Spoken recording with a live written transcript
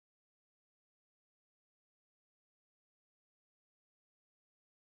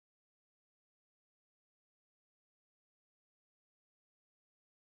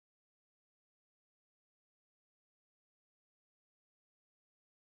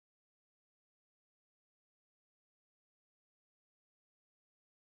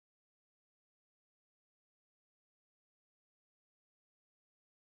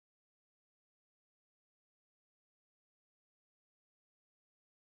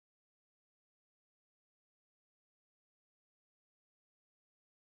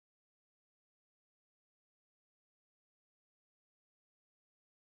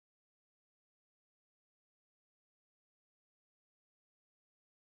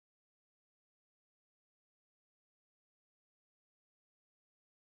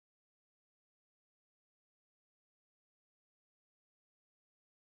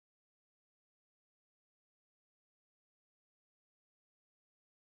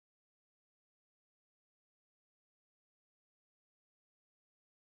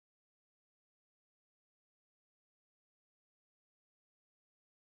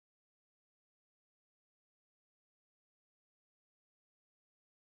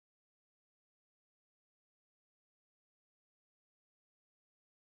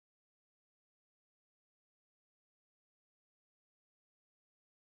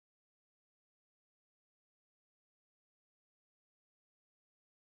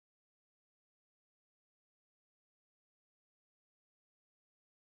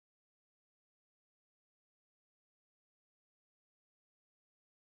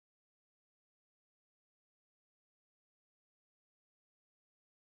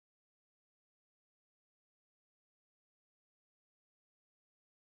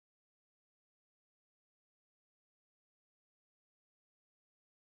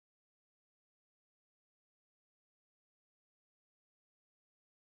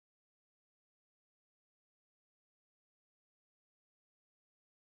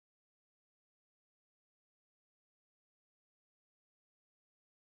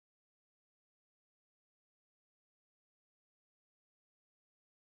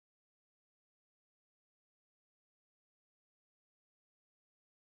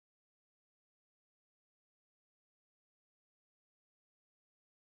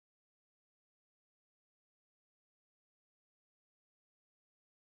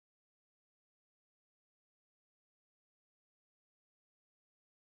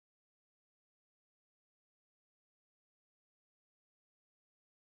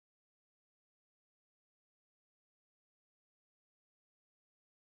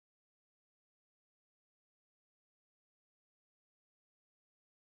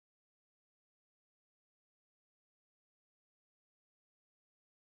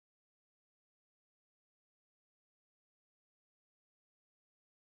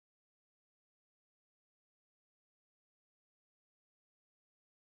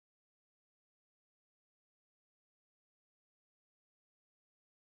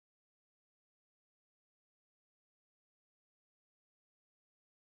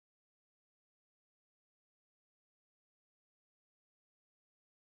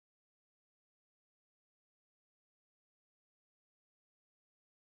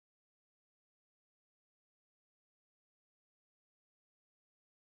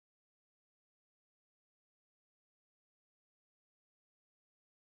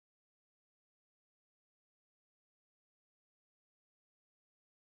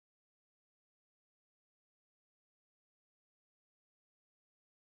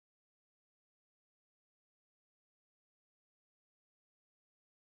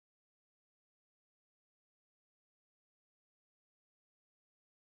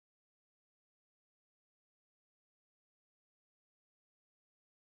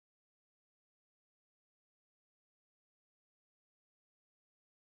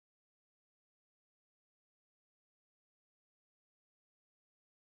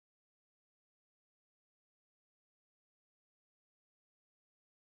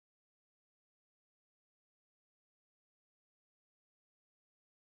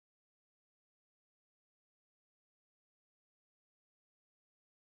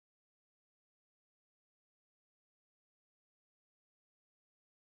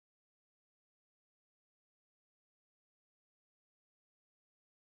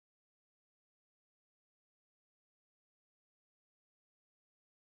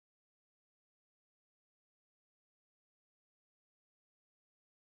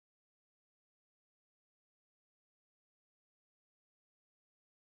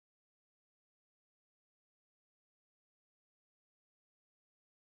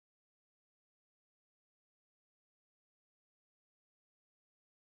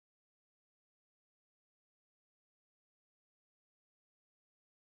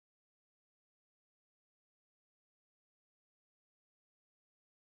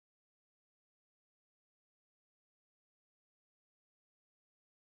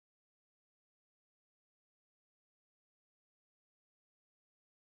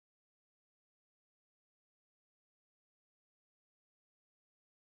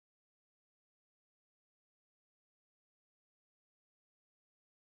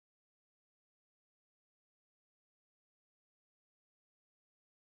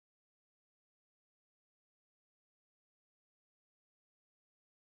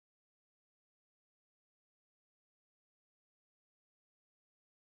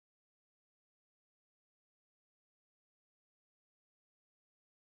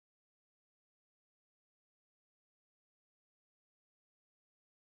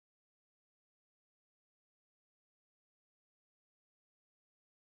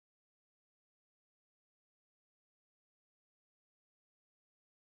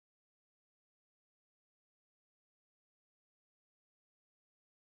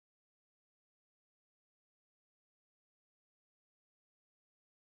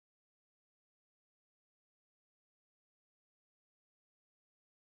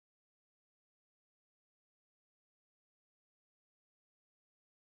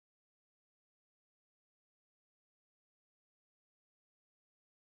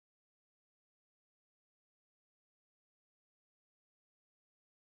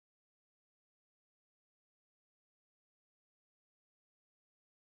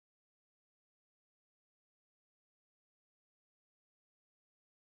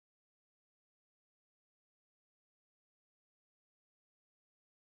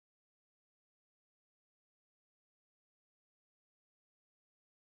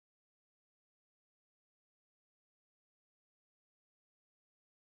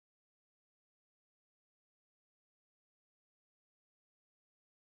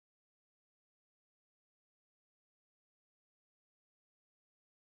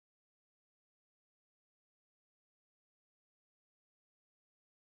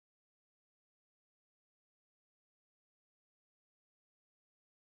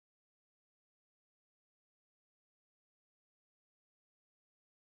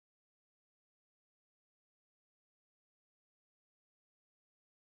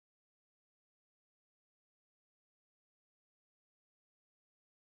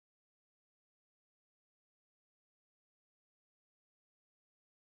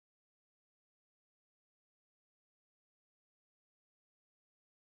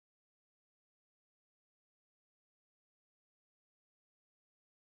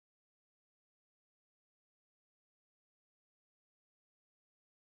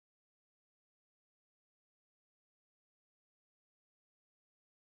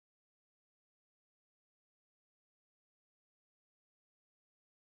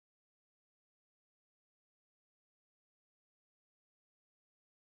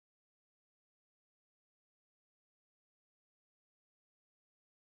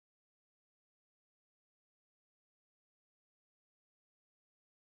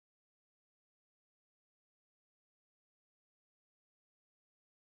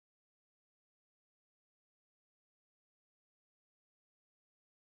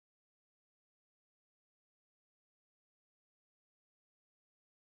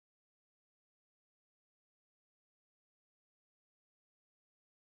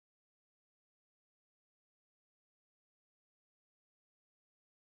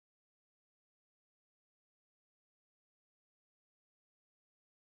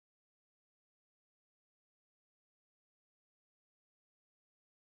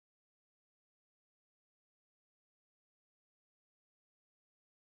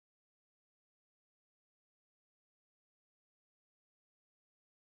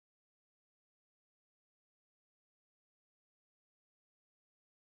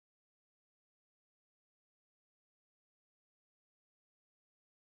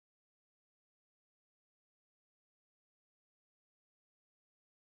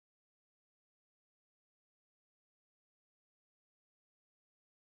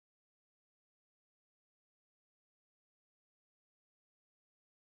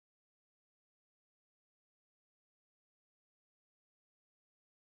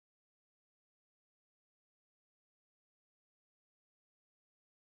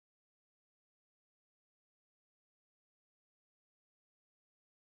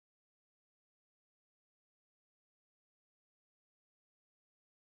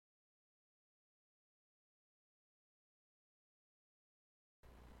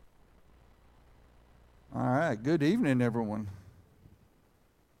All right. Good evening, everyone.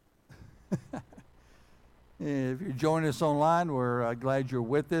 If you're joining us online, we're glad you're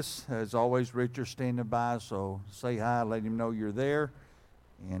with us. As always, Richard's standing by, so say hi, let him know you're there,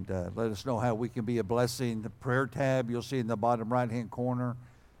 and let us know how we can be a blessing. The prayer tab you'll see in the bottom right-hand corner,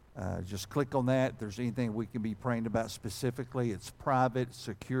 just click on that. If there's anything we can be praying about specifically, it's private,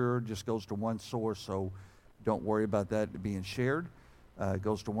 secure, just goes to one source, so don't worry about that being shared. It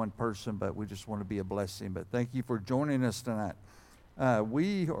goes to one person, but we just want to be a blessing. But thank you for joining us tonight.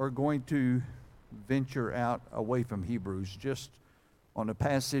 We are going to venture out away from Hebrews, just on a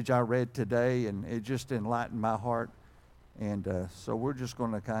passage I read today, and it just enlightened my heart. And so we're just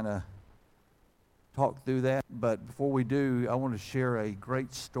going to kind of talk through that. But before we do, I want to share a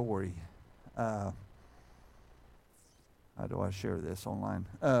great story. How do I share this online?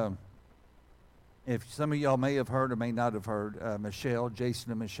 If some of y'all may have heard or may not have heard, Michelle, Jason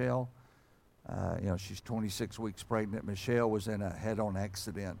and Michelle, she's 26 weeks pregnant. Michelle was in a head-on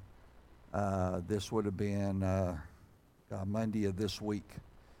accident. This would have been Monday of this week.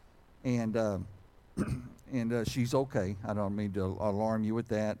 And she's okay. I don't mean to alarm you with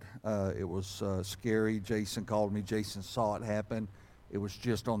that. It was scary. Jason called me. Jason saw it happen. It was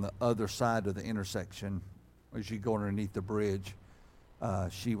just on the other side of the intersection as you go underneath the bridge.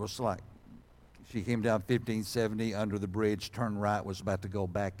 She came down 1570 under the bridge, turned right, was about to go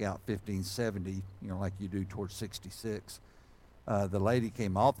back out 1570, like you do towards 66. The lady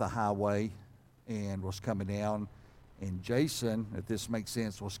came off the highway and was coming down, and Jason, if this makes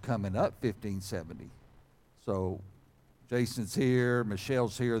sense, was coming up 1570. So Jason's here,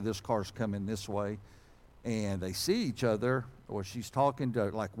 Michelle's here, this car's coming this way, and they see each other, or she's talking to,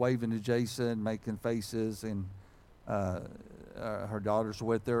 like waving to Jason, making faces, and her daughter's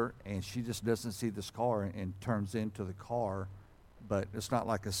with her, and she just doesn't see this car and turns into the car, but it's not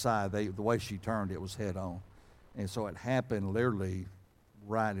like a side. The way she turned, it was head on. And so it happened literally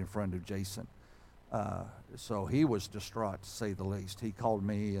right in front of Jason. So he was distraught, to say the least. He called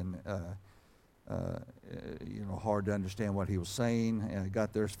me, and hard to understand what he was saying. And I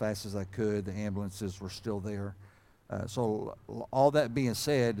got there as fast as I could. The ambulances were still there. So all that being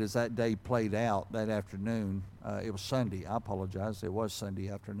said, as that day played out that afternoon, it was Sunday. I apologize. It was Sunday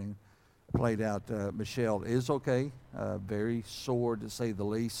afternoon. Played out. Michelle is okay. Very sore, to say the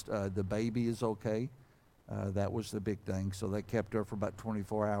least. The baby is okay. That was the big thing. So they kept her for about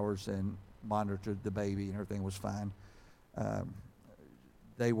 24 hours and monitored the baby, and everything was fine.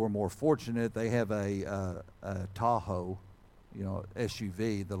 They were more fortunate. They have a Tahoe,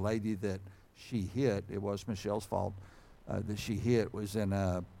 SUV. The lady that she hit, it was Michelle's fault, that she hit was in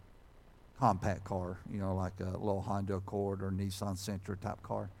a compact car, like a little Honda Accord or Nissan Sentra type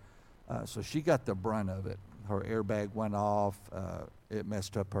car. So she got the brunt of it. Her airbag went off. It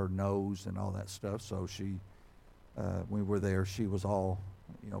messed up her nose and all that stuff. So we were there, she was all,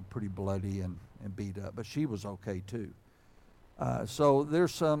 pretty bloody and beat up. But she was okay, too. So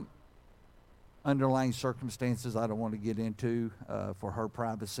there's some underlying circumstances I don't want to get into for her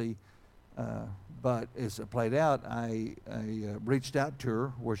privacy. But as it played out, I reached out to her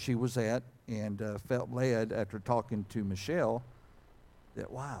where she was at, and felt led after talking to Michelle that,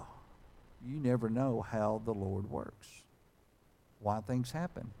 wow, you never know how the Lord works. Why things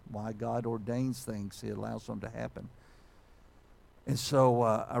happen, why God ordains things, He allows them to happen. And so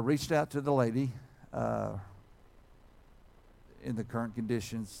I reached out to the lady in the current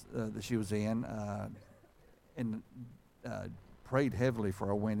conditions that she was in, and prayed heavily for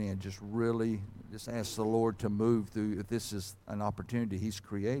her. I went in, just asked the Lord to move through. If this is an opportunity He's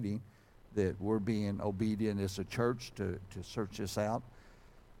creating, that we're being obedient as a church to search this out.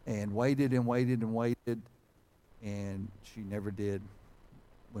 And waited and waited and waited, and she never did.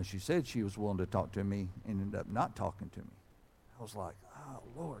 When she said she was willing to talk to me, ended up not talking to me. I was like, oh,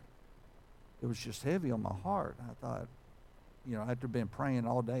 Lord. It was just heavy on my heart. I thought, after been praying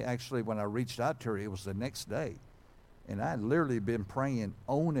all day, actually when I reached out to her, it was the next day. And I had literally been praying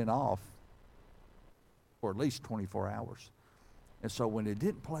on and off for at least 24 hours. And so when it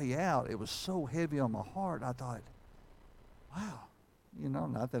didn't play out, it was so heavy on my heart, I thought, wow.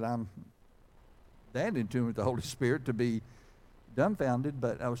 Not that I'm that in tune with the Holy Spirit to be dumbfounded,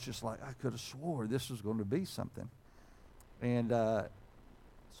 but I was just like, I could have swore this was going to be something. And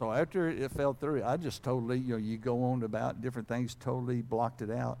so after it fell through, I just totally, you go on about different things, totally blocked it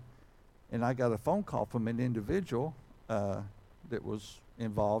out. And I got a phone call from an individual that was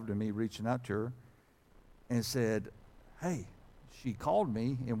involved in me reaching out to her, and said, hey, she called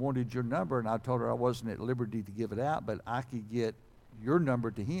me and wanted your number, and I told her I wasn't at liberty to give it out, but I could get your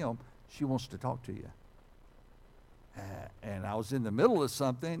number to him. She wants to talk to you. And I was in the middle of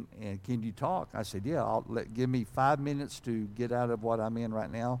something, and can you talk? I said, yeah, give me 5 minutes to get out of what I'm in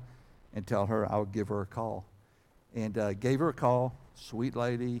right now and tell her I'll give her a call. And gave her a call, sweet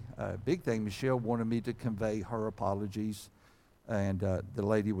lady. Big thing, Michelle wanted me to convey her apologies. And the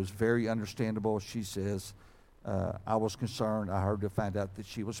lady was very understandable. She says, I was concerned. I heard to find out that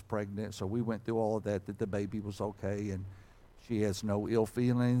she was pregnant. So we went through all of that the baby was okay. And she has no ill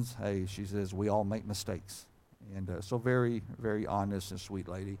feelings. Hey, she says, we all make mistakes. And so very, very honest and sweet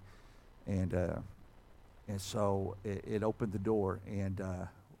lady. And so it opened the door. And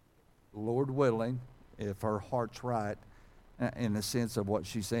Lord willing, if her heart's right, in the sense of what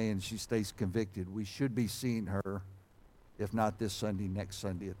she's saying, she stays convicted, we should be seeing her, if not this Sunday, next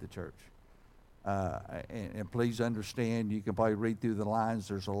Sunday at the church. And please understand, you can probably read through the lines.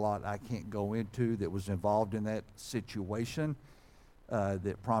 There's a lot I can't go into that was involved in that situation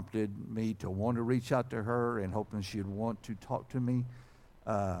that prompted me to want to reach out to her and hoping she'd want to talk to me.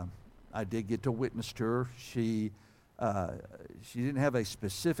 I did get to witness to her. She didn't have a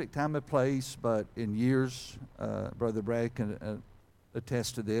specific time and place, but in years, Brother Brad can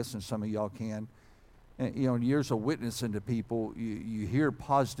attest to this, and some of y'all can. And, in years of witnessing to people, you hear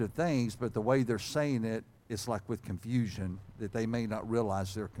positive things, but the way they're saying it, it's like with confusion, that they may not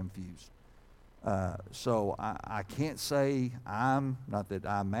realize they're confused. So I can't say not that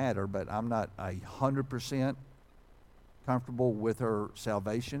I matter, but I'm not 100% comfortable with her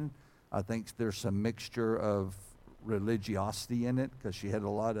salvation. I think there's some mixture of religiosity in it, because she had a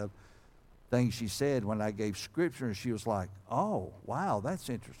lot of things she said when I gave scripture, and she was like, oh, wow, that's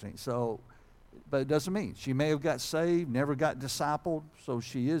interesting. So, but it doesn't mean she may have got saved, never got discipled, so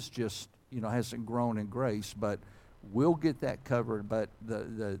she is just, hasn't grown in grace, but we'll get that covered. But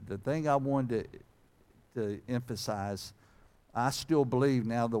the thing I wanted to emphasize, I still believe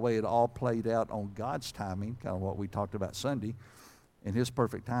now the way it all played out on God's timing, kind of what we talked about Sunday, in His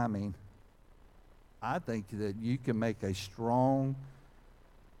perfect timing, I think that you can make a strong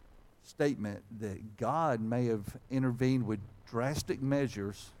statement that God may have intervened with drastic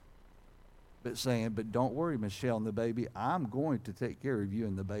measures, but don't worry, Michelle and the baby, I'm going to take care of you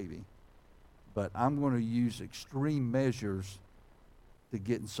and the baby. But I'm going to use extreme measures to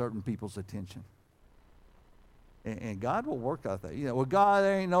get in certain people's attention. And God will work out that. Well, God,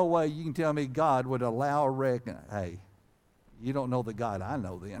 there ain't no way you can tell me God would allow a wreck. Hey, you don't know the God I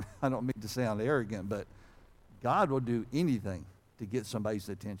know then. I don't mean to sound arrogant, but God will do anything to get somebody's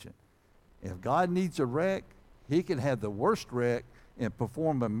attention. If God needs a wreck, He can have the worst wreck and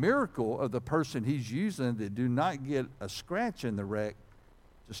perform a miracle of the person He's using that do not get a scratch in the wreck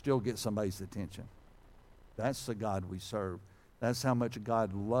to still get somebody's attention. That's the God we serve. That's how much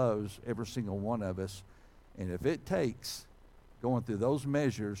God loves every single one of us. And if it takes going through those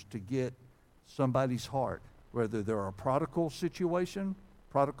measures to get somebody's heart, whether they're a prodigal situation,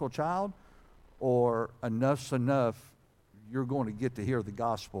 prodigal child, or enough's enough, you're going to get to hear the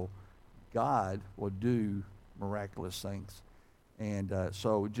gospel, God will do miraculous things. And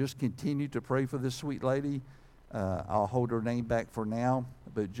so just continue to pray for this sweet lady. I'll hold her name back for now,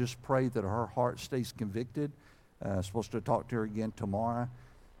 but just pray that her heart stays convicted. I'm supposed to talk to her again tomorrow.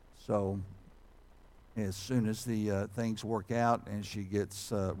 So as soon as the things work out and she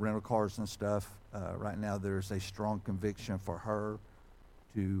gets rental cars and stuff, right now there's a strong conviction for her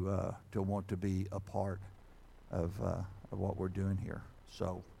to want to be a part of what we're doing here.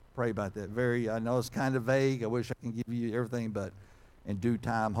 So pray about that. I know it's kind of vague. I wish I can give you everything, but in due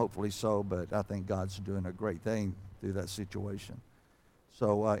time, hopefully so. But I think God's doing a great thing through that situation.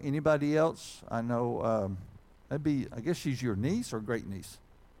 So anybody else? I know I guess she's your niece or great niece?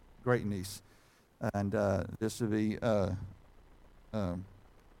 Great niece. And this would be I'm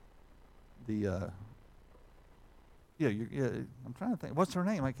trying to think. What's her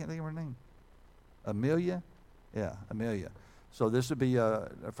name? I can't think of her name. Amelia? Yeah, Amelia. So this would be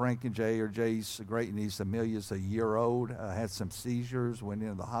Frank and Jay, or Jay's great niece. Amelia's a year old, had some seizures, went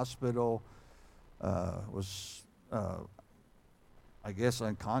into the hospital, was, I guess,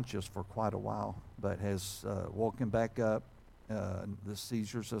 unconscious for quite a while, but has woken back up. The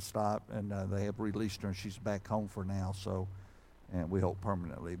seizures have stopped, and they have released her, and she's back home for now, so, and we hope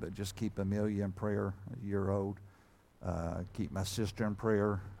permanently. But just keep Amelia in prayer, a year old. Keep my sister in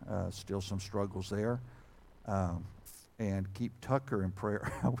prayer, still some struggles there. And keep Tucker in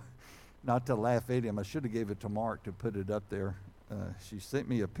prayer. Not to laugh at him. I should have gave it to Mark to put it up there. She sent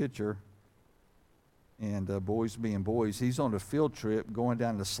me a picture, and boys being boys, he's on a field trip going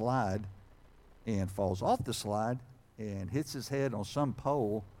down the slide and falls off the slide and hits his head on some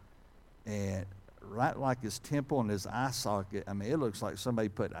pole, and right like his temple and his eye socket, I mean, it looks like somebody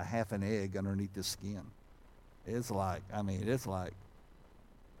put a half an egg underneath his skin. It's like, I mean, it's like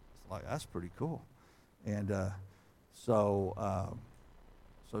that's pretty cool. And so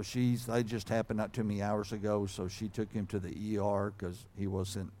so they just happened up to me hours ago. So she took him to the ER because he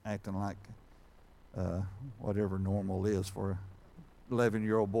wasn't acting like whatever normal is for an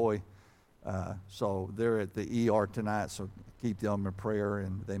 11-year-old boy. So they're at the ER tonight. So keep them in prayer,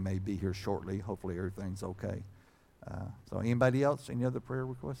 and they may be here shortly. Hopefully everything's okay. So anybody else? Any other prayer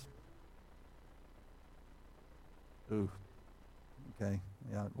requests? Ooh, okay.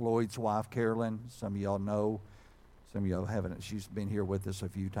 Yeah, Lloyd's wife, Carolyn, some of y'all know. Some of y'all haven't. She's been here with us a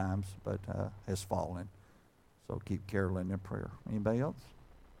few times, but has fallen. So keep Carolyn in prayer. Anybody else?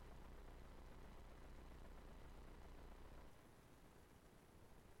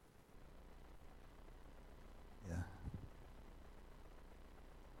 Yeah.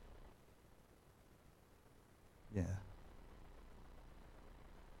 Yeah.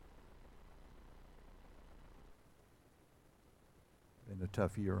 Been a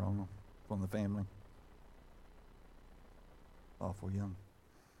tough year on them, from the family. Awful young.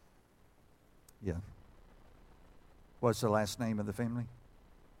 Yeah. What's the last name of the family?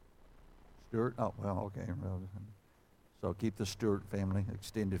 Stewart? Oh, well, okay. Well, so keep the Stewart family,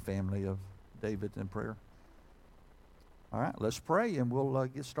 extended family of David in prayer. All right, let's pray and we'll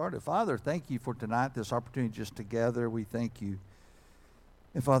get started. Father, thank you for tonight, this opportunity just to gather. We thank you.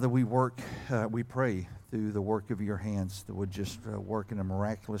 And Father, we pray through the work of your hands that would just work in a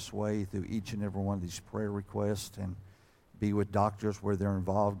miraculous way through each and every one of these prayer requests, and be with doctors where they're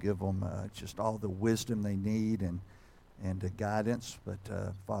involved. Give them just all the wisdom they need and the guidance. But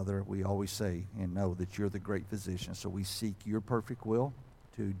Father, we always say and know that you're the great physician. So we seek your perfect will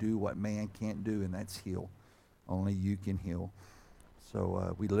to do what man can't do, and that's heal. Only you can heal.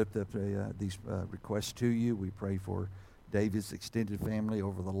 So we lift up these requests to you. We pray for David's extended family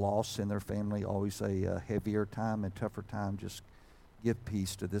over the loss in their family. Always a heavier time and tougher time. Just give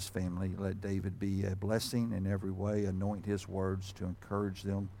peace to this family. Let David be a blessing in every way. Anoint his words to encourage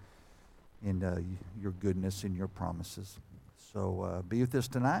them in your goodness and your promises. So be with us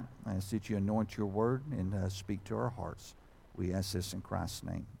tonight. I ask that you anoint your word and speak to our hearts. We ask this in Christ's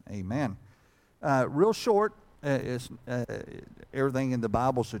name. Amen. Real short. Everything in the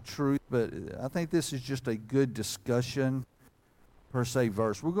Bible is the truth, but I think this is just a good discussion per se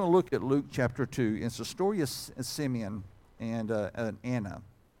verse. We're going to look at Luke chapter 2. It's the story of Simeon and Anna.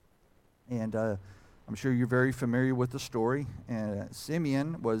 And I'm sure you're very familiar with the story.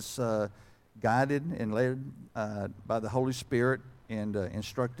 Simeon was guided and led by the Holy Spirit and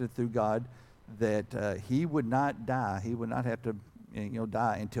instructed through God that he would not die. He would not have to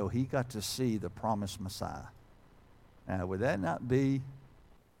die until he got to see the promised Messiah. Now, would that not be,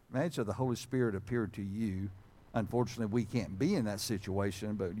 imagine if the Holy Spirit appeared to you. Unfortunately, we can't be in that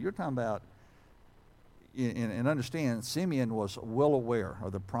situation, but you're talking about, and understand, Simeon was well aware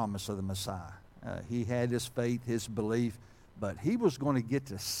of the promise of the Messiah. He had his faith, his belief, but he was going to get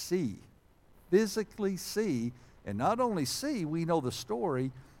to see, physically see, and not only see, we know the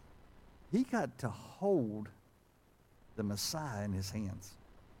story, he got to hold the Messiah in his hands.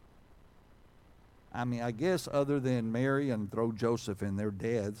 I mean, I guess other than Mary and throw Joseph in their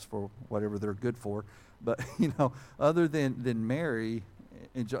dads for whatever they're good for, but, other than Mary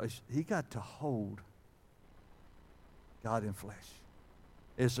and Joseph, he got to hold God in flesh.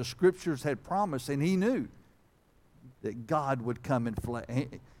 As the scriptures had promised, and he knew that God would come in flesh.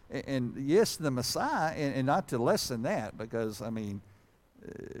 And yes, the Messiah, and not to lessen that, because,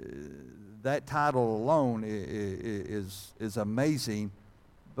 that title alone is amazing,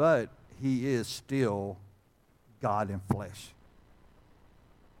 but he is still God in flesh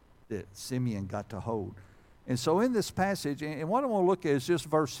that Simeon got to hold. And so in this passage, and what I want to look at is this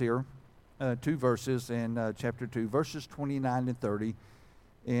verse here, 2 verses in chapter 2, verses 29 and 30.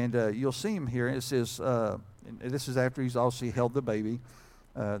 And you'll see him here. It says, and this is after he's also held the baby,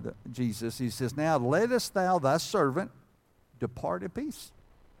 Jesus. He says, "Now lettest thou thy servant depart in peace,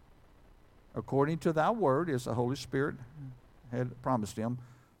 according to thy word," as the Holy Spirit had promised him.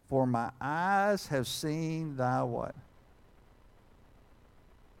 "For my eyes have seen thy" what?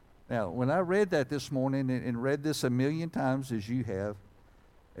 Now, when I read that this morning and read this a million times as you have,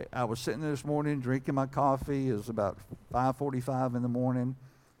 I was sitting there this morning drinking my coffee. It was about 5:45 in the morning,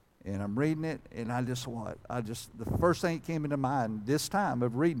 and I'm reading it, and the first thing that came into mind this time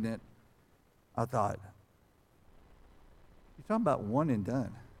of reading it, I thought, you're talking about one and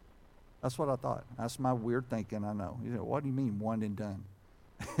done. That's what I thought. That's my weird thinking, I know. What do you mean one and done?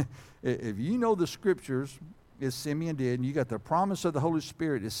 If you know the scriptures, as Simeon did, and you got the promise of the Holy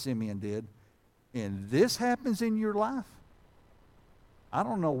Spirit, as Simeon did, and this happens in your life, I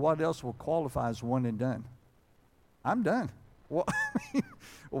don't know what else will qualify as one and done. I'm done. What,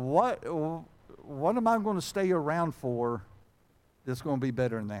 what am I going to stay around for that's going to be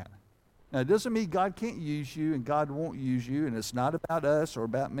better than that? Now, it doesn't mean God can't use you and God won't use you, and it's not about us or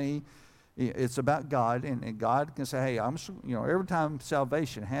about me. It's about God, and God can say, hey, every time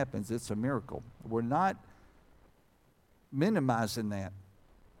salvation happens, it's a miracle. We're not minimizing that.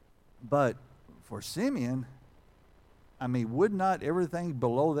 But for Simeon, would not everything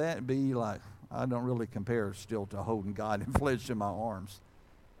below that be like, I don't really compare still to holding God in flesh in my arms.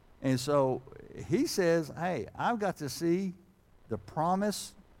 And so he says, hey, I've got to see the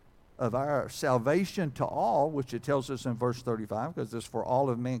promise of our salvation to all, which it tells us in verse 35, because it's for all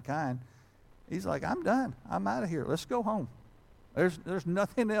of mankind. He's like, I'm done. I'm out of here. Let's go home. There's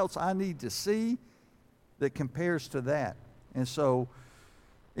nothing else I need to see that compares to that. And so,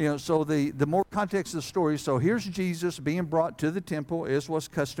 so the more context of the story, so here's Jesus being brought to the temple, as was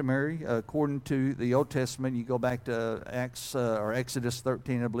customary according to the Old Testament. You go back to Acts or Exodus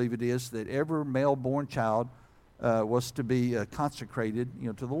 13, I believe it is, that every male-born child was to be consecrated,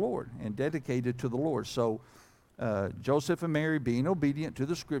 to the Lord and dedicated to the Lord. So Joseph and Mary, being obedient to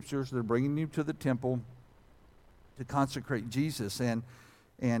the Scriptures, they're bringing him to the temple to consecrate Jesus. And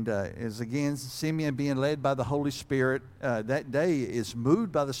as again, Simeon being led by the Holy Spirit, that day is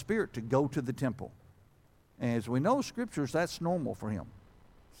moved by the Spirit to go to the temple. And as we know Scriptures, that's normal for him.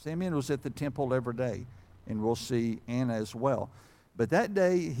 Simeon was at the temple every day, and we'll see Anna as well. But that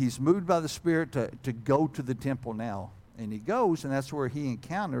day, he's moved by the Spirit to go to the temple now. And he goes, and that's where he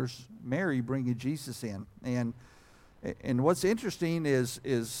encounters Mary bringing Jesus in. And what's interesting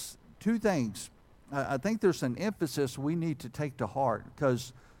is two things. I think there's an emphasis we need to take to heart,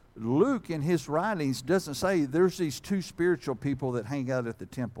 because Luke in his writings doesn't say there's these two spiritual people that hang out at the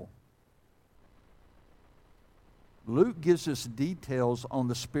temple. Luke gives us details on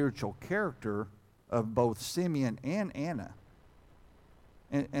the spiritual character of both Simeon and Anna.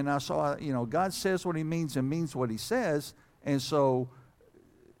 And I saw, God says what he means and means what he says. And so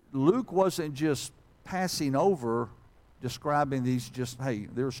Luke wasn't just passing over describing these just, hey,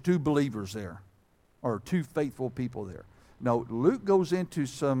 there's two believers there, or two faithful people there. No, Luke goes into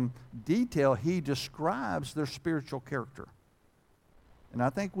some detail. He describes their spiritual character. And I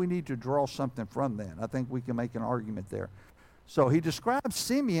think we need to draw something from that. I think we can make an argument there. So he describes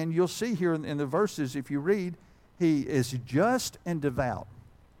Simeon. You'll see here in the verses, if you read, he is just and devout.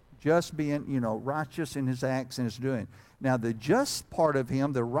 Just being, righteous in his acts and his doing. Now, the just part of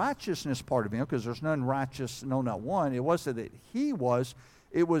him, the righteousness part of him, because there's none righteous, no, not one. It wasn't that he was.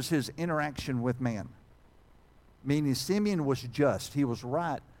 It was his interaction with man. Meaning Simeon was just. He was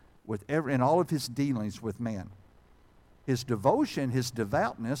right in all of his dealings with man. His devotion, his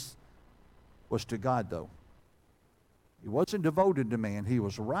devoutness was to God, though. He wasn't devoted to man. He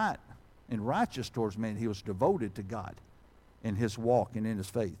was right and righteous towards man. He was devoted to God in his walk and in his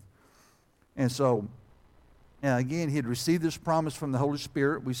faith. And so, again, he had received this promise from the Holy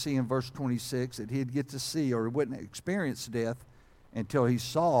Spirit. We see in verse 26 that he'd get to see, or he wouldn't experience death until he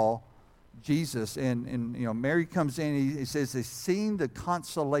saw Jesus. And Mary comes in, he says they've seen the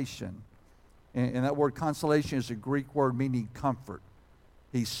consolation. And that word consolation is a Greek word meaning comfort.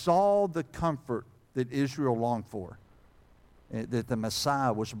 He saw the comfort that Israel longed for, that the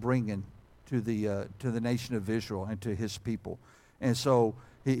Messiah was bringing to the nation of Israel and to his people. And so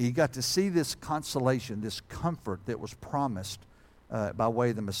he got to see this consolation, this comfort that was promised by way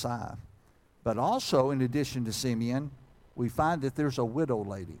of the Messiah. But also, in addition to Simeon, we find that there's a widow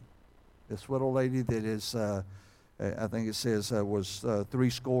lady. This widow lady that is, I think it says, was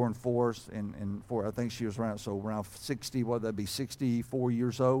 64, and I think she was around 60, what would that be, 64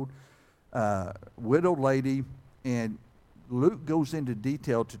 years old. Widow lady, and Luke goes into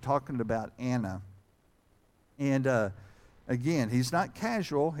detail to talking about Anna. And again, he's not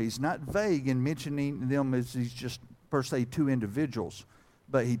casual, he's not vague in mentioning them as he's just per se two individuals.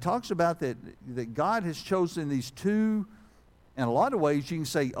 But he talks about that God has chosen these two, in a lot of ways you can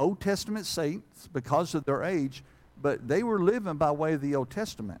say Old Testament saints because of their age, but they were living by way of the Old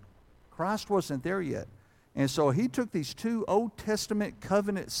Testament. Christ wasn't there yet. And so he took these two Old Testament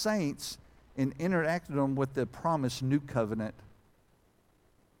covenant saints and interacted them with the promised new covenant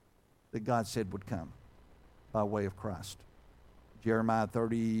that God said would come by way of Christ. Jeremiah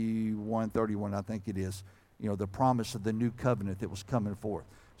 31, I think it is, the promise of the new covenant that was coming forth.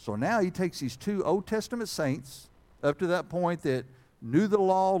 So now he takes these two Old Testament saints up to that point that knew the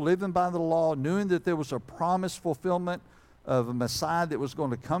law, living by the law, knowing that there was a promised fulfillment of a Messiah that was going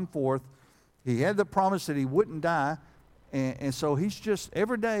to come forth. He had the promise that he wouldn't die. And so he's just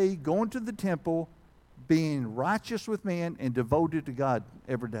every day going to the temple, being righteous with man and devoted to God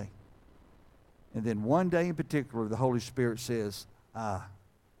every day. And then one day in particular, the Holy Spirit says,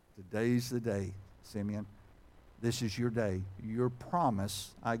 today's the day, Simeon. This is your day. Your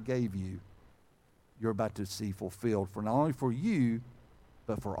promise I gave you, you're about to see fulfilled, for not only for you,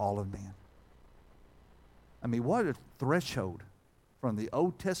 but for all of man. I mean, what a threshold from the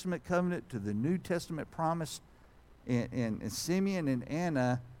Old Testament covenant to the New Testament promise. And Simeon and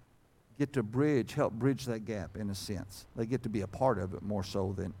Anna get to help bridge that gap in a sense. They get to be a part of it more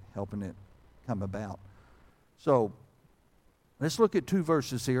so than helping it come about. So let's look at two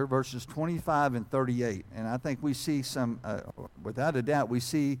verses here, verses 25 and 38. And I think we see without a doubt, we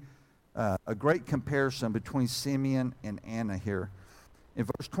see a great comparison between Simeon and Anna here. In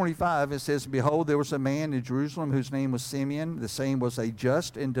verse 25, it says, Behold, there was a man in Jerusalem whose name was Simeon. The same was a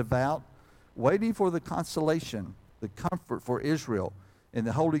just and devout, waiting for the consolation, the comfort for Israel, and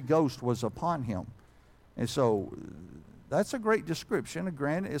the Holy Ghost was upon him. And so that's a great description.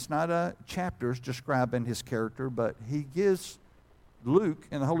 Granted, it's not a chapters describing his character, but Luke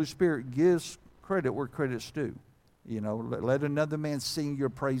and the Holy Spirit gives credit where credit's due. You know, let another man sing your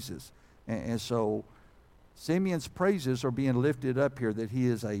praises. And so Simeon's praises are being lifted up here, that he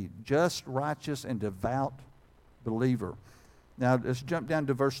is a just, righteous, and devout believer. Now, let's jump down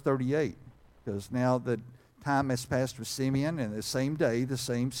to verse 38, because now the time has passed with Simeon, and the same day, the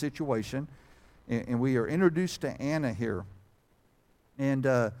same situation, and we are introduced to Anna here. And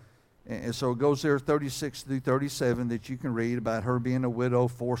so it goes there 36 through 37 that you can read about her being a widow,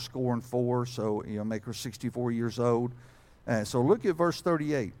 84, so make her 64 years old. So look at verse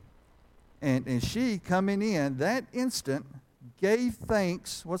 38. And she, coming in that instant, gave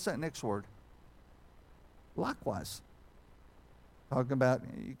thanks. What's that next word? Likewise. Talking about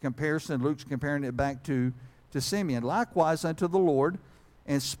comparison, Luke's comparing it back to Simeon. Likewise unto the Lord,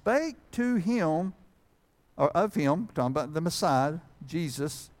 and spake to him, or of him, talking about the Messiah,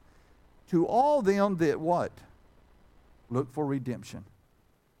 Jesus, to all them that what? Look for redemption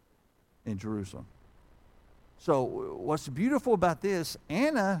in Jerusalem. So what's beautiful about this,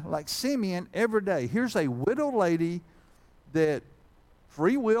 Anna, like Simeon, every day. Here's a widow lady that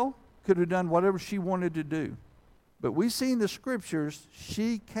free will could have done whatever she wanted to do. But we see in the scriptures,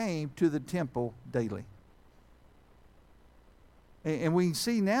 she came to the temple daily. And we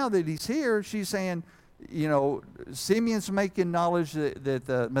see now that he's here, she's saying, Simeon's making knowledge that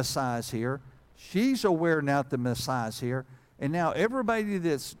the Messiah's here. She's aware now that the Messiah's here. And now everybody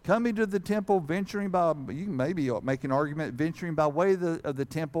that's coming to the temple, venturing by, you can maybe make an argument, venturing by way of the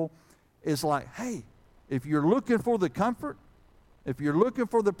temple, is like, hey, if you're looking for the comfort, if you're looking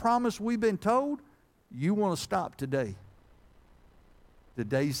for the promise we've been told, you want to stop today.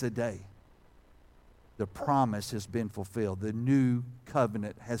 Today's the day. The promise has been fulfilled. The new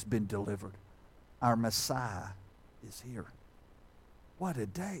covenant has been delivered. Our Messiah is here. What a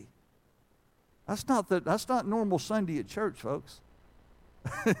day. That's not normal Sunday at church, folks.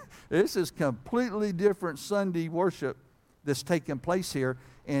 This is completely different Sunday worship that's taking place here.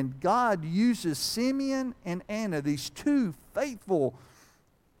 And God uses Simeon and Anna, these two faithful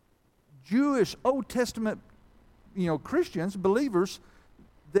Jewish Old Testament, Christians, believers,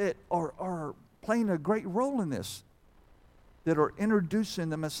 that are playing a great role in this, that are introducing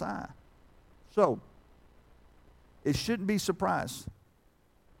the Messiah. So, it shouldn't be surprised.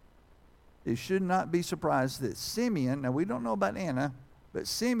 It should not be surprised that Simeon, now we don't know about Anna, but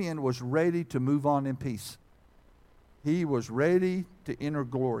Simeon was ready to move on in peace. He was ready to enter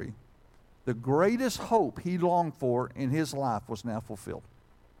glory. The greatest hope he longed for in his life was now fulfilled.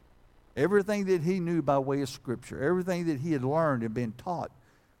 Everything that he knew by way of Scripture, everything that he had learned and been taught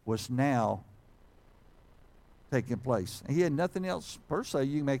was now taking place. And he had nothing else, per se,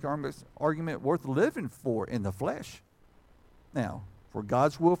 you can make an argument worth living for in the flesh. Now, for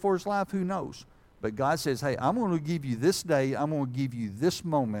God's will for his life, who knows? But God says, hey, I'm going to give you this day, I'm going to give you this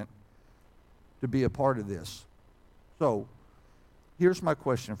moment to be a part of this. So, here's my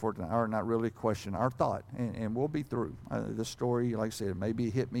question for tonight, or not really a question, our thought, and we'll be through. The story, like I said, maybe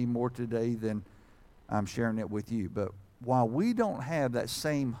it hit me more today than I'm sharing it with you. But while we don't have that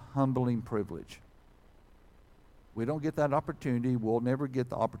same humbling privilege, we don't get that opportunity, we'll never get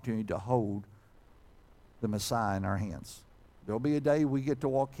the opportunity to hold the Messiah in our hands. There'll be a day we get to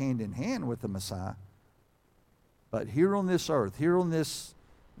walk hand in hand with the Messiah. But here on this earth, here on this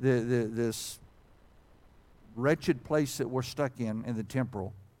wretched place that we're stuck in the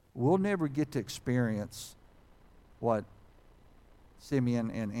temporal, we'll never get to experience what Simeon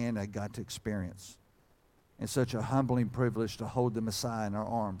and Anna got to experience. It's such a humbling privilege to hold the Messiah in our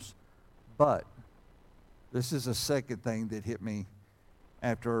arms. But this is a second thing that hit me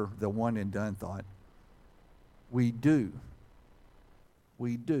after the one and done thought. We do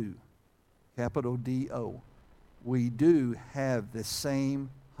capital D-O, we do have the same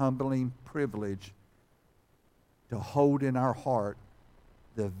humbling privilege to hold in our heart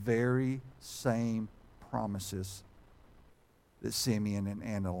the very same promises that Simeon and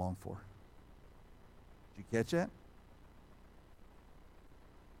Anna long for. Did you catch that?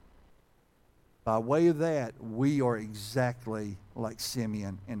 By way of that, we are exactly like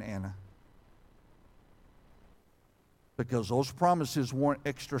Simeon and Anna. Because those promises weren't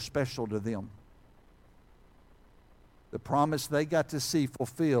extra special to them. The promise they got to see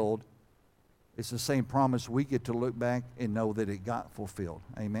fulfilled is the same promise we get to look back and know that it got fulfilled.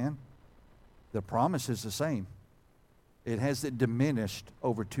 Amen? The promise is the same. It hasn't diminished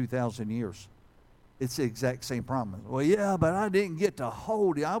over 2,000 years. It's the exact same promise. Well, yeah, but I didn't get to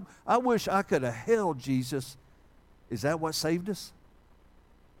hold it. I wish I could have held Jesus. Is that what saved us?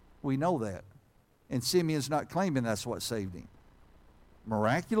 We know that. And Simeon's not claiming that's what saved him.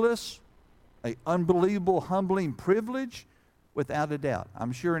 Miraculous, an unbelievable, humbling privilege, without a doubt.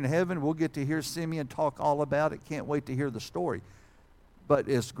 I'm sure in heaven we'll get to hear Simeon talk all about it. Can't wait to hear the story. But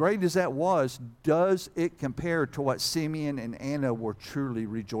as great as that was, does it compare to what Simeon and Anna were truly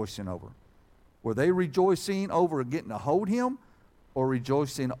rejoicing over? Were they rejoicing over getting to hold him, or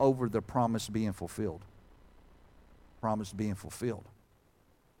rejoicing over the promise being fulfilled? Promise being fulfilled.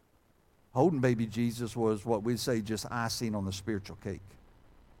 Holding baby Jesus was what we'd say just icing on the spiritual cake.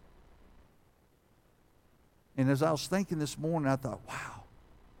 And as I was thinking this morning, I thought, wow.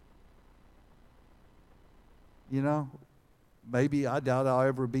 You know, maybe I doubt I'll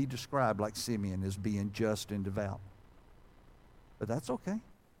ever be described like Simeon as being just and devout. But that's okay.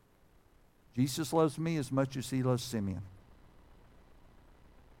 Jesus loves me as much as he loves Simeon.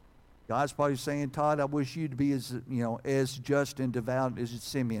 God's probably saying, Todd, I wish you to be as just and devout as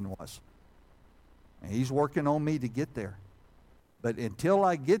Simeon was. And he's working on me to get there. But until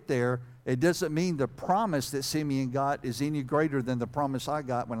I get there, it doesn't mean the promise that Simeon got is any greater than the promise I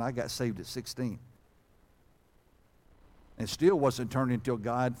got when I got saved at 16. It still wasn't turned into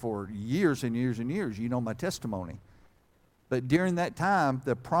God for years and years and years. You know my testimony. But during that time,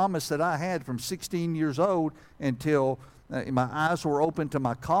 the promise that I had from 16 years old until my eyes were open to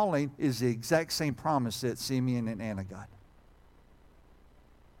my calling is the exact same promise that Simeon and Anna got.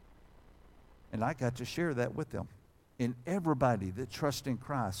 And I got to share that with them. And everybody that trusts in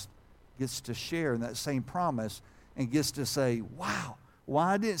Christ gets to share in that same promise and gets to say, wow, while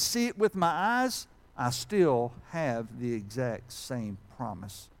I didn't see it with my eyes, I still have the exact same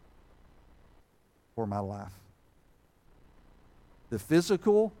promise for my life. The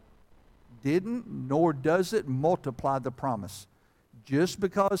physical didn't, nor does it multiply the promise. Just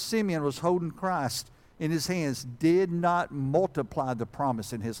because Simeon was holding Christ in his hands did not multiply the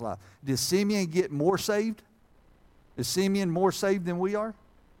promise in his life. Did Simeon get more saved? Is Simeon more saved than we are?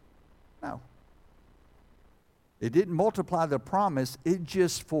 No. It didn't multiply the promise. It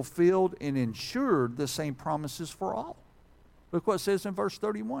just fulfilled and ensured the same promises for all. Look what it says in verse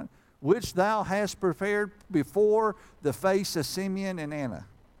 31. Which thou hast prepared before the face of Simeon and Anna.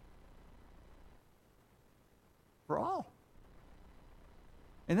 For all.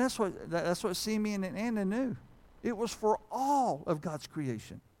 And that's what Simeon and Anna knew. It was for all of God's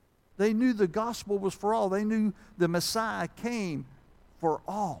creation. They knew the gospel was for all. They knew the Messiah came for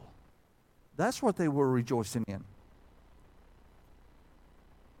all. That's what they were rejoicing in.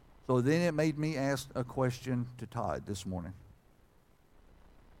 So then it made me ask a question to Todd this morning.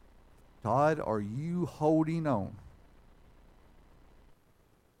 Todd, are you holding on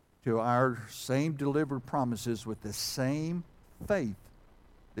to our same delivered promises with the same faith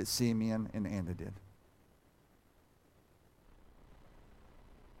that Simeon and Anna did?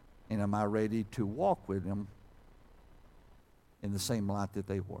 And am I ready to walk with them in the same light that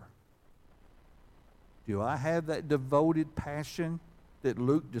they were? Do I have that devoted passion that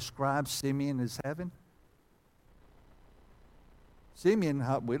Luke describes Simeon as having? Simeon,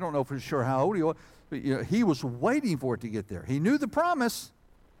 we don't know for sure how old he was, but he was waiting for it to get there. He knew the promise.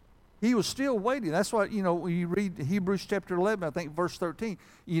 He was still waiting. That's why, when you read Hebrews chapter 11, I think verse 13,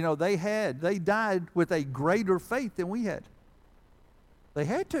 they died with a greater faith than we had. They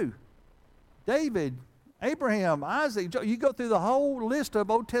had to. David, Abraham, Isaac, you go through the whole list of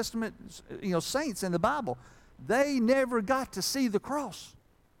Old Testament, saints in the Bible. They never got to see the cross.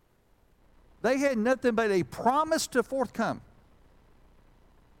 They had nothing but a promise to forthcome.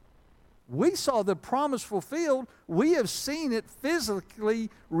 We saw the promise fulfilled. We have seen it physically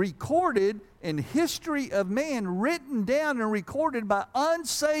recorded in history of man, written down and recorded by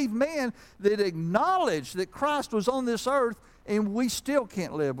unsaved man that acknowledged that Christ was on this earth, and we still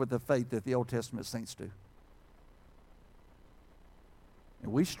can't live with the faith that the Old Testament saints do.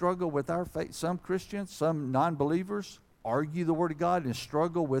 And we struggle with our faith. Some Christians, some non-believers argue the Word of God and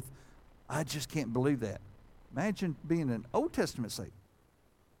struggle with, I just can't believe that. Imagine being an Old Testament saint.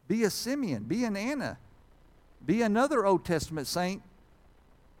 Be a Simeon. Be an Anna. Be another Old Testament saint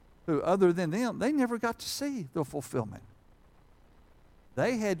who, other than them, they never got to see the fulfillment.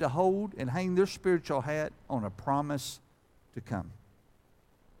 They had to hold and hang their spiritual hat on a promise to come.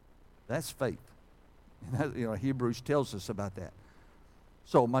 That's faith. And that, Hebrews tells us about that.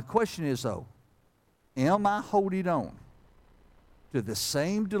 So my question is, though, am I holding on to the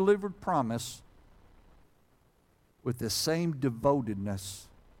same delivered promise with the same devotedness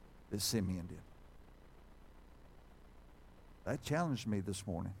that Simeon did? That challenged me this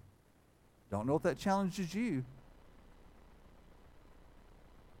morning. Don't know if that challenges you.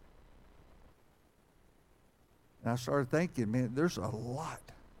 And I started thinking, man, there's a lot.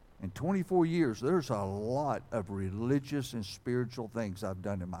 In 24 years, there's a lot of religious and spiritual things I've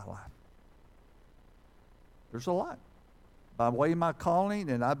done in my life. There's a lot. By way of my calling,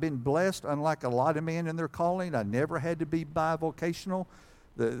 and I've been blessed, unlike a lot of men in their calling. I never had to be bivocational.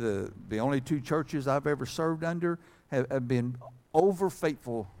 The only two churches I've ever served under have been over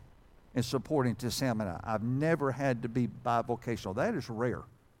faithful in supporting to Sam and I. I've never had to be bivocational. That is rare.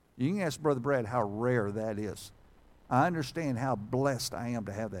 You can ask Brother Brad how rare that is. I understand how blessed I am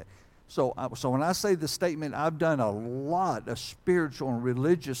to have that. So when I say the statement, I've done a lot of spiritual and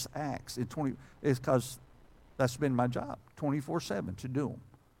religious acts it's because that's been my job, 24/7 to do them.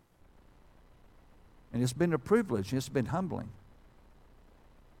 And it's been a privilege. It's been humbling.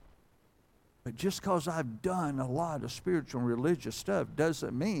 But just because I've done a lot of spiritual and religious stuff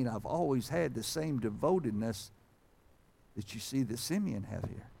doesn't mean I've always had the same devotedness that you see that Simeon have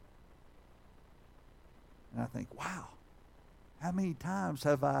here. And I think, wow, how many times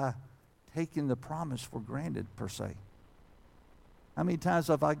have I taken the promise for granted, per se? How many times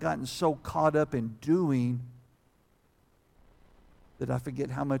have I gotten so caught up in doing that I forget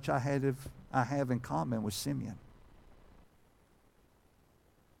how much I have in common with Simeon?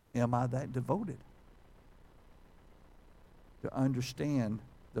 Am I that devoted to understand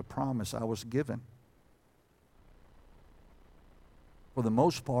the promise I was given? For the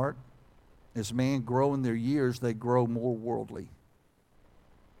most part, as men grow in their years, they grow more worldly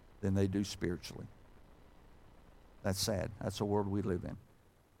than they do spiritually. That's sad. That's the world we live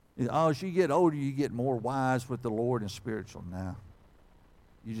in. As you get older, you get more wise with the Lord and spiritual. Now,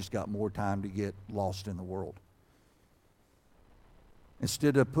 you just got more time to get lost in the world.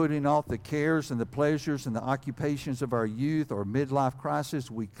 Instead of putting off the cares and the pleasures and the occupations of our youth or midlife crisis,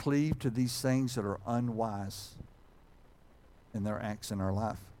 we cleave to these things that are unwise in their acts in our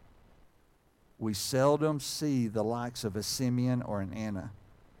life. We seldom see the likes of a Simeon or an Anna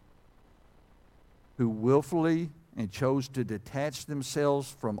who willfully and chose to detach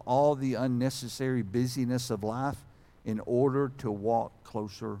themselves from all the unnecessary busyness of life in order to walk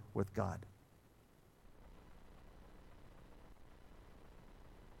closer with God.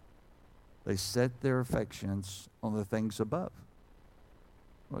 They set their affections on the things above.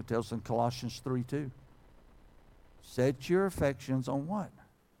 Well, it tells in Colossians 3:2. Set your affections on what?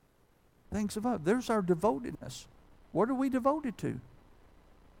 Things above. There's our devotedness. What are we devoted to?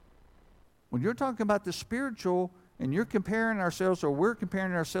 When you're talking about the spiritual and you're comparing ourselves, or we're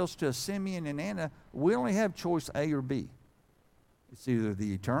comparing ourselves to a Simeon and Anna, we only have choice A or B. It's either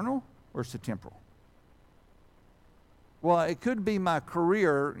the eternal or it's the temporal. Well, it could be my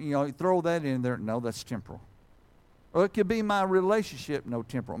career, throw that in there. No, that's temporal. Or it could be my relationship, no,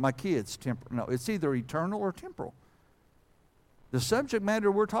 temporal. My kids, temporal. No, it's either eternal or temporal. The subject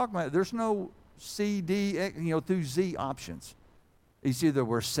matter we're talking about, there's no C, D, through Z options. It's either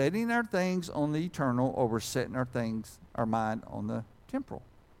we're setting our things on the eternal or we're setting our mind on the temporal.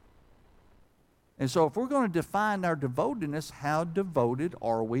 And so if we're going to define our devotedness, how devoted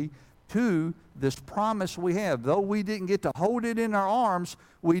are we to this promise we have? Though we didn't get to hold it in our arms,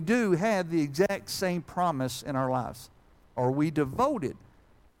 we do have the exact same promise in our lives. Are we devoted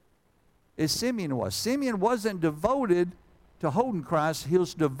as Simeon was? Simeon wasn't devoted to holding Christ. He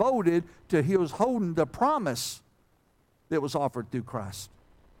was devoted to, he was holding the promise that was offered through Christ.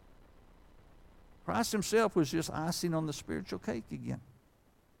 Christ himself was just icing on the spiritual cake again.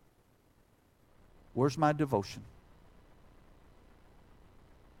 Where's my devotion?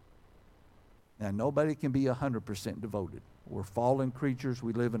 Now, nobody can be 100% devoted. We're fallen creatures.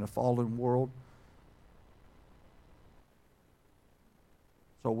 We live in a fallen world.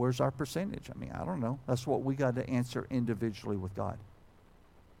 So where's our percentage? I don't know. That's what we got to answer individually with God.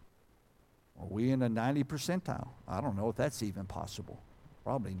 Are we in a 90 percentile? I don't know if that's even possible.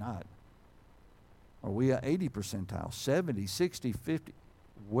 Probably not. Are we at 80 percentile, 70, 60, 50?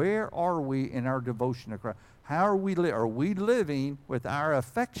 Where are we in our devotion to Christ? How are we Are we living with our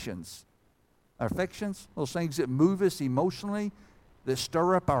affections? Our affections, those things that move us emotionally, that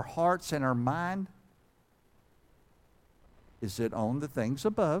stir up our hearts and our mind? Is it on the things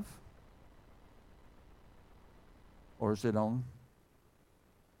above? Or is it on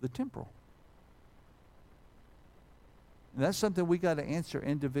the temporal? And that's something we got to answer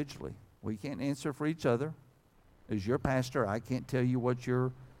individually. We can't answer for each other. As your pastor, I can't tell you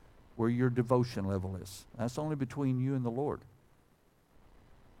where your devotion level is. That's only between you and the Lord.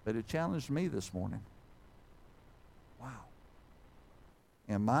 But it challenged me this morning. Wow.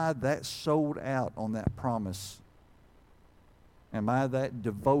 Am I that sold out on that promise? Am I that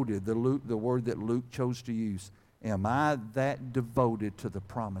devoted, the word that Luke chose to use? Am I that devoted to the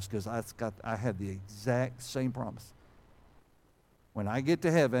promise? Because I had the exact same promise. When I get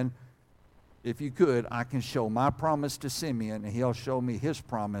to heaven, if you could, I can show my promise to Simeon, and he'll show me his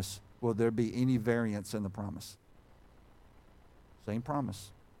promise. Will there be any variance in the promise? Same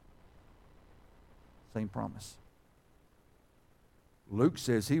promise. Same promise. Luke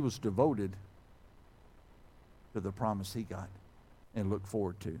says he was devoted to the promise he got and looked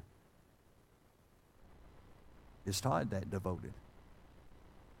forward to. Is Todd that devoted?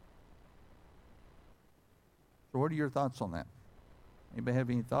 So what are your thoughts on that? Anybody have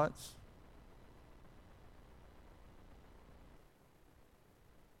any thoughts?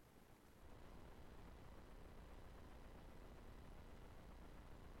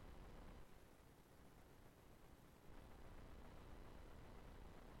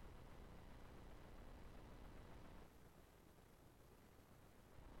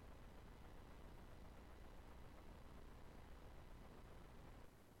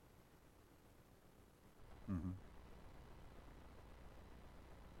 Mm-hmm.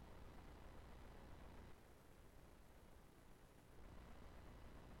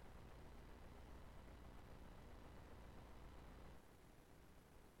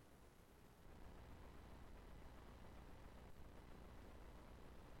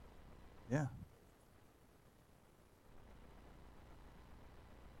 Yeah.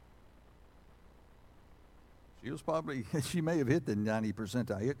 She may have hit the 90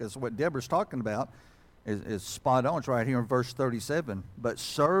 percentile, because what Deborah's talking about is spot on. It's right here in verse 37. But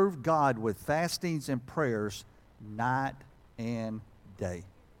serve God with fastings and prayers night and day.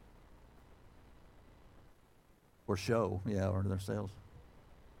 Or show, or themselves.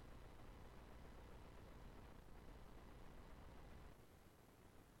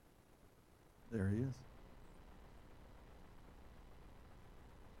 There he is.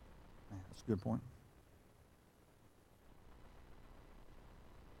 Man, that's a good point.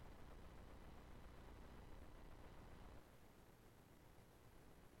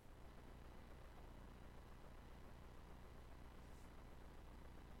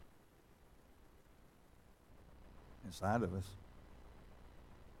 Inside of us.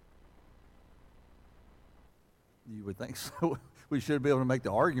 You would think so. We should be able to make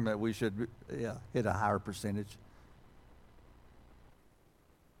the argument we should, hit a higher percentage.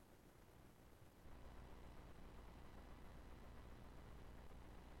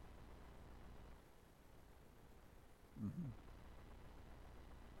 Mm-hmm.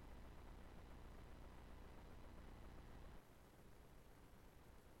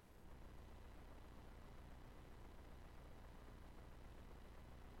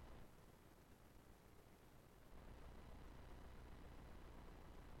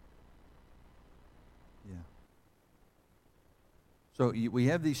 Yeah. So we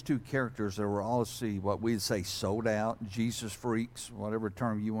have these two characters that we're all see what we'd say sold out, Jesus freaks, whatever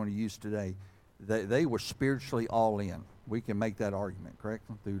term you want to use today. They were spiritually all in. We can make that argument, correct?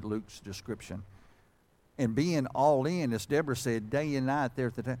 Through Luke's description. And being all in, as Deborah said, day and night there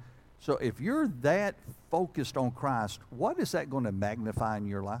at the time. So if you're that focused on Christ, what is that going to magnify in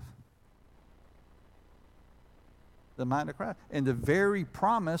your life? The mind of Christ. And the very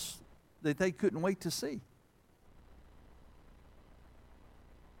promise that they couldn't wait to see.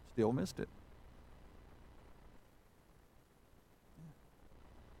 Still missed it.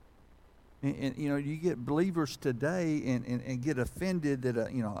 And you get believers today and get offended that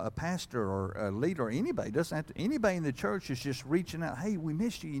a pastor or a leader or anybody doesn't have to, anybody in the church is just reaching out, hey, we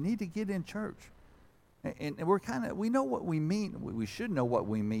missed you, you need to get in church. And we know what we mean. We should know what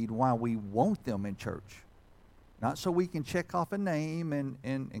we mean, why we want them in church. Not so we can check off a name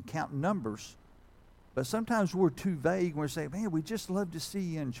and count numbers. But sometimes we're too vague. We're saying, man, we just love to see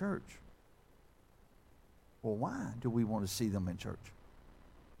you in church. Well, why do we want to see them in church?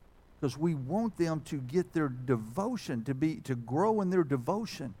 Because we want them to get their devotion, to grow in their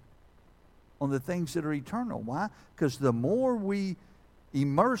devotion on the things that are eternal. Why? Because the more we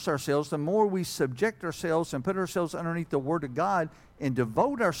immerse ourselves, the more we subject ourselves and put ourselves underneath the Word of God and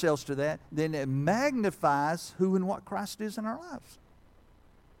devote ourselves to that, then it magnifies who and what Christ is in our lives.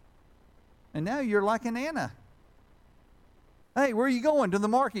 And now you're like an Anna. Hey, where are you going? To the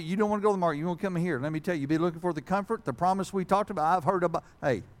market. You don't want to go to the market. You want to come in here. Let me tell you, be looking for the comfort, the promise we talked about. I've heard about.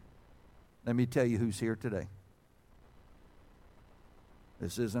 Hey, let me tell you who's here today.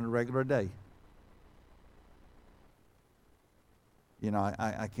 This isn't a regular day. You know,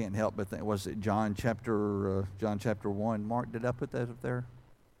 I can't help but think, was it John chapter 1? Mark, did I put that up there?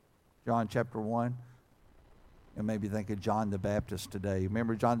 John chapter 1. And maybe think of John the Baptist today.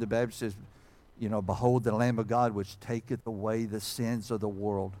 Remember John the Baptist says, you know, behold the Lamb of God which taketh away the sins of the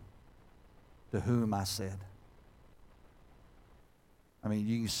world, to whom I said. I mean,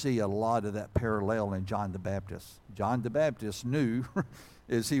 you can see a lot of that parallel in John the Baptist. John the Baptist knew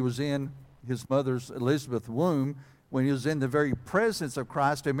as he was in his mother's Elizabeth's womb, when he was in the very presence of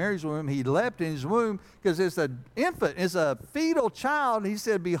Christ in Mary's womb, he leapt in his womb because as an infant, as a fetal child, he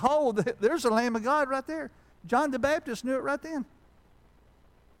said, behold, there's the Lamb of God right there. John the Baptist knew it right then.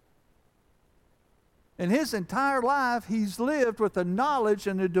 In his entire life, he's lived with the knowledge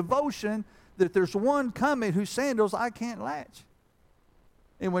and the devotion that there's one coming whose sandals I can't latch.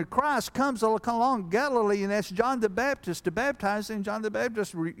 And when Christ comes along Galilee and asks John the Baptist to baptize him, John the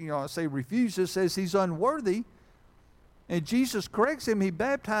Baptist, refuses, says he's unworthy. And Jesus corrects him. He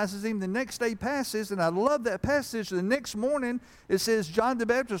baptizes him. The next day passes, and I love that passage. The next morning, it says John the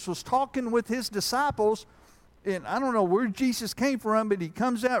Baptist was talking with his disciples, and I don't know where Jesus came from, but he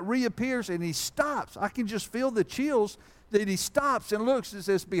comes out, reappears, and he stops. I can just feel the chills that he stops and looks and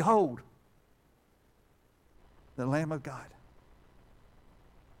says, behold, the Lamb of God.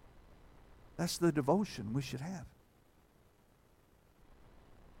 That's the devotion we should have.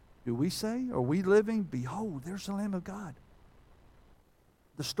 Do we say, are we living? Behold, there's the Lamb of God.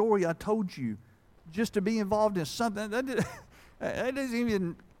 The story I told you, just to be involved in something, that doesn't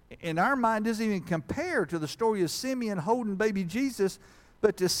even, in our mind, doesn't even compare to the story of Simeon holding baby Jesus,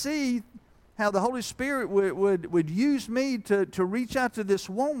 but to see how the Holy Spirit would use me to reach out to this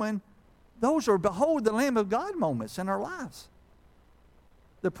woman, those are behold the Lamb of God moments in our lives.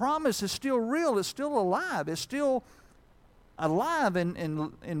 The promise is still real. It's still alive. It's still alive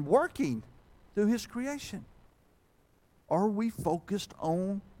and working through his creation. Are we focused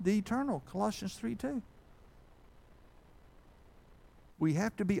on the eternal? Colossians 3:2. We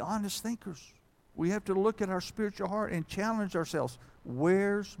have to be honest thinkers. We have to look at our spiritual heart and challenge ourselves.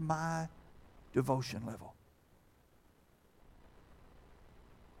 Where's my devotion level?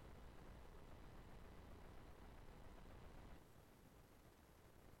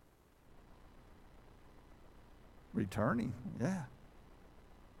 Returning, yeah.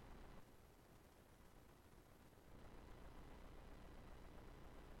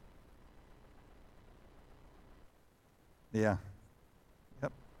 Yeah.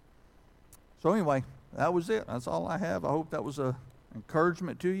 Yep. So anyway, that was it. That's all I have. I hope that was a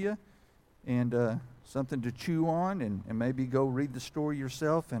encouragement to you and something to chew on and maybe go read the story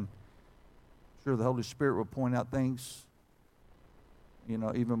yourself, and I'm sure the Holy Spirit will point out things,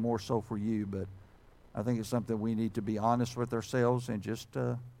 even more so for you. But I think it's something we need to be honest with ourselves and just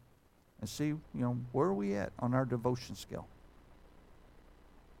and see, where are we at on our devotion scale?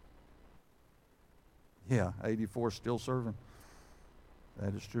 Yeah, 84 still serving.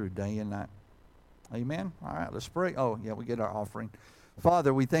 That is true, day and night. Amen. All right, let's pray. Oh, yeah, we get our offering.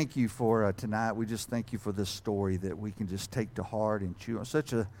 Father, we thank you for tonight. We just thank you for this story that we can just take to heart and chew on.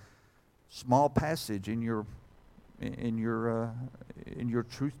 Such a small passage in your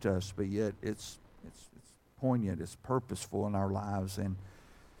truth to us, but yet it's poignant, it's purposeful in our lives. And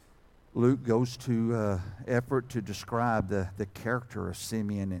Luke goes to effort to describe the character of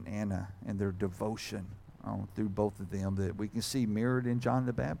Simeon and Anna and their devotion through both of them that we can see mirrored in John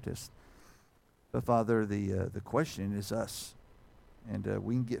the Baptist. But Father, the question is us. And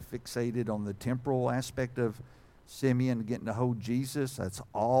we can get fixated on the temporal aspect of Simeon getting to hold Jesus. That's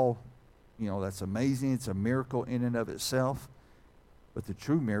all, that's amazing. It's a miracle in and of itself. But the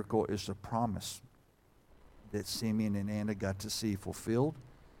true miracle is the promise that Simeon and Anna got to see fulfilled.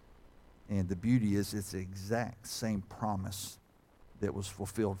 And the beauty is it's the exact same promise that was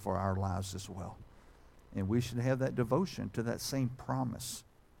fulfilled for our lives as well. And we should have that devotion to that same promise,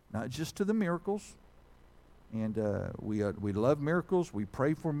 not just to the miracles. And we love miracles. We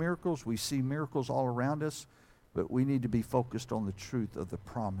pray for miracles. We see miracles all around us. But we need to be focused on the truth of the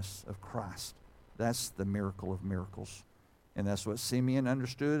promise of Christ. That's the miracle of miracles. And that's what Simeon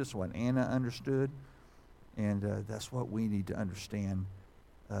understood. That's what Anna understood. And that's what we need to understand,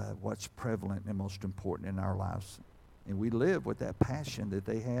 what's prevalent and most important in our lives. and we live with that passion that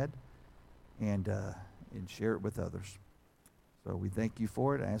they had, and share it with others. So we thank you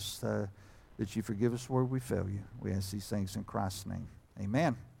for it. I ask that you forgive us where we fail you. We ask these things in Christ's name.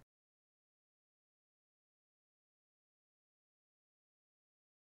 Amen.